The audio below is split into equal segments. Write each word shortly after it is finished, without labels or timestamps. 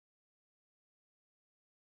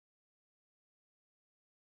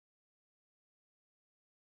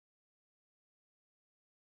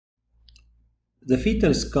The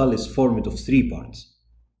fetal skull is formed of three parts: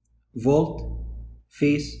 vault,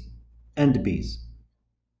 face, and base.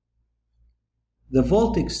 The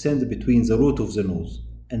vault extends between the root of the nose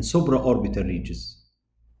and supraorbital ridges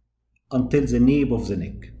until the nape of the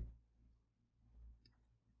neck.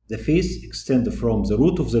 The face extends from the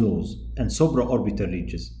root of the nose and supraorbital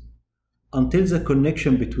ridges until the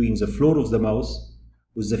connection between the floor of the mouth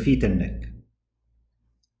with the fetal neck.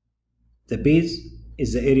 The base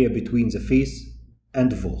is the area between the face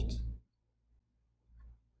and vault.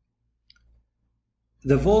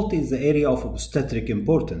 The vault is the area of obstetric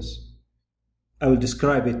importance. I will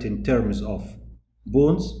describe it in terms of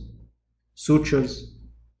bones, sutures,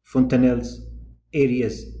 fontanelles,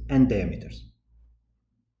 areas, and diameters.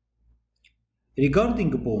 Regarding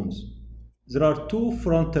bones, there are two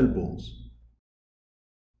frontal bones,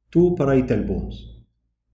 two parietal bones,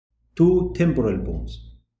 two temporal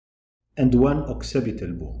bones, and one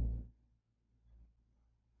occipital bone.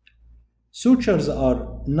 Sutures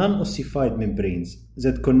are non-ossified membranes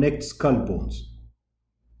that connect skull bones.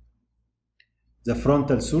 The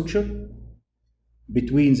frontal suture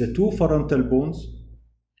between the two frontal bones,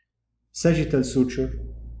 sagittal suture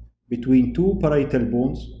between two parietal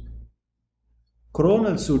bones,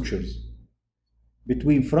 coronal sutures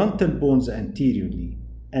between frontal bones anteriorly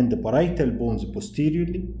and the parietal bones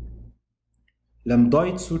posteriorly,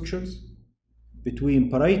 lambdoid sutures between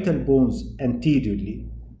parietal bones anteriorly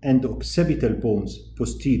and occipital bones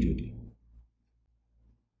posteriorly.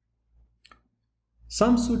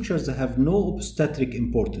 Some sutures have no obstetric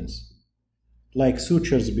importance, like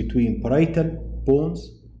sutures between parietal bones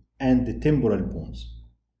and the temporal bones.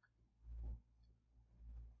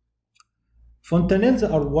 Fontanelles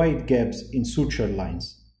are wide gaps in suture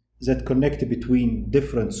lines that connect between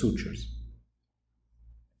different sutures.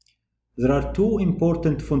 There are two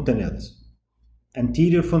important fontanelles,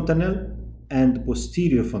 anterior fontanelle and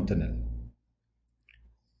posterior fontanelle.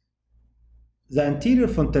 The anterior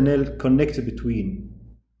fontanelle connects between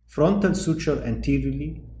frontal suture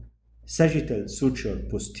anteriorly, sagittal suture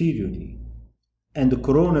posteriorly, and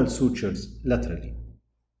coronal sutures laterally.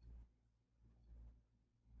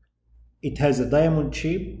 It has a diamond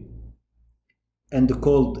shape and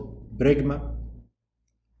called bregma.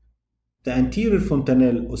 The anterior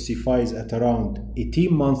fontanelle ossifies at around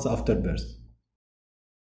 18 months after birth.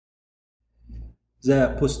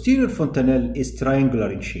 The posterior fontanelle is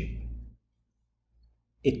triangular in shape.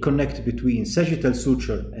 It connects between sagittal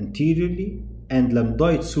suture anteriorly and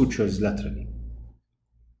lambdoid sutures laterally,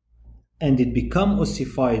 and it becomes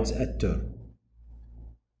ossified at term.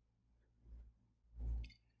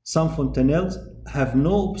 Some fontanelles have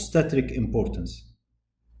no obstetric importance,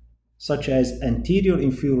 such as anterior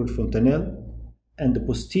inferior fontanelle and the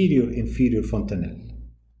posterior inferior fontanelle.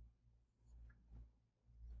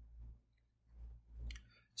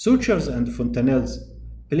 Sutures and fontanelles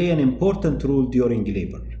play an important role during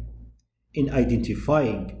labor in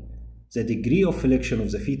identifying the degree of flexion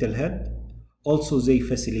of the fetal head. Also, they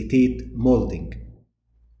facilitate molding.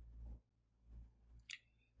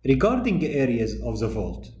 Regarding areas of the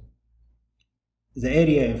vault, the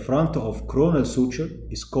area in front of coronal suture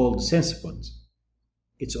is called sensipod.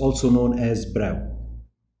 It's also known as brow.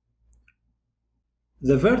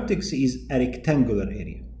 The vertex is a rectangular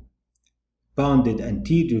area, bounded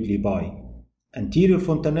anteriorly by anterior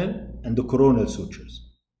fontanelle and the coronal sutures,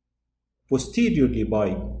 posteriorly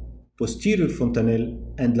by posterior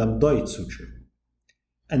fontanelle and lambdoid suture,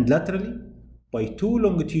 and laterally by two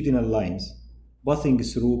longitudinal lines passing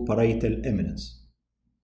through parietal eminence.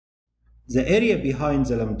 The area behind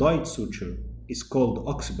the lambdoid suture is called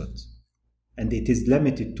occiput, and it is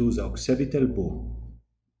limited to the occipital bone.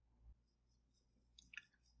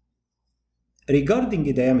 Regarding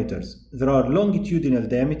the diameters, there are longitudinal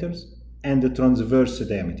diameters and the transverse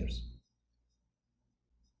diameters.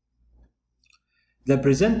 The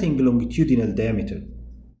presenting longitudinal diameter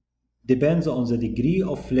depends on the degree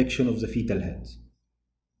of flexion of the fetal head.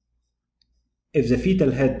 If the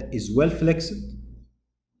fetal head is well flexed,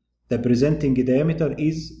 the presenting diameter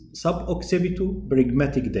is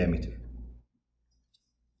suboccipito-bregmatic diameter.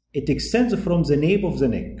 It extends from the nape of the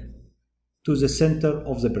neck to the center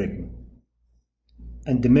of the bregma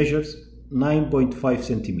and measures 9.5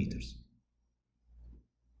 centimeters.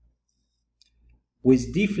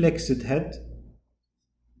 With deflexed head,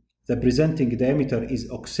 the presenting diameter is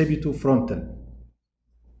occipito-frontal,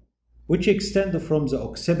 which extends from the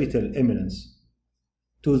occipital eminence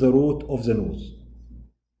to the root of the nose,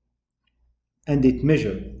 and it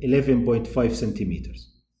measures 11.5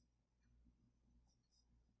 centimeters.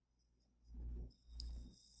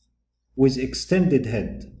 With extended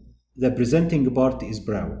head, the presenting part is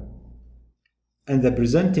brow, and the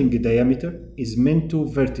presenting diameter is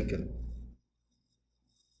mento-vertical,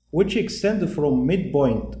 which extend from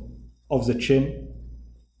midpoint of the chin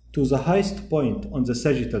to the highest point on the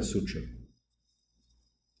sagittal suture.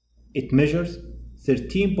 It measures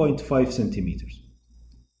 13.5 centimeters.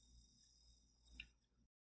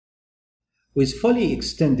 With fully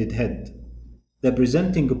extended head, the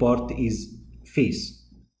presenting part is face,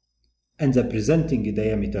 and the presenting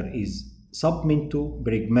diameter is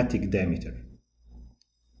submento-pragmatic diameter.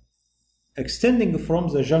 Extending from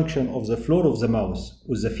the junction of the floor of the mouth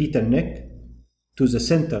with the fetal neck to the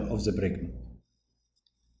center of the bregma,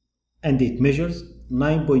 and it measures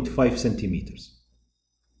 9.5 centimeters.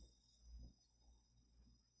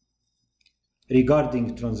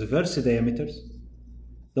 Regarding transverse diameters,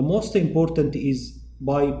 the most important is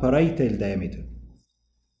biparietal diameter,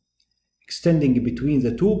 extending between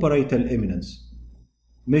the two parietal eminences,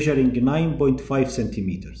 measuring 9.5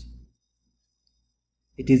 centimeters.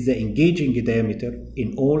 It is the engaging diameter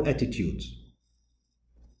in all attitudes.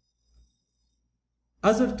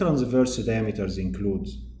 Other transverse diameters include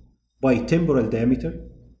bitemporal diameter,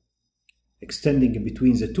 extending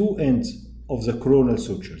between the two ends of the coronal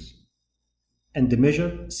sutures, and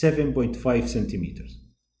measure 7.5 centimeters.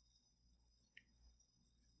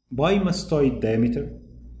 Bimastoid diameter,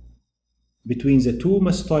 between the two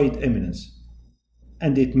mastoid eminences,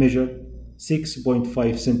 and it measures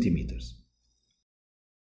 6.5 centimeters.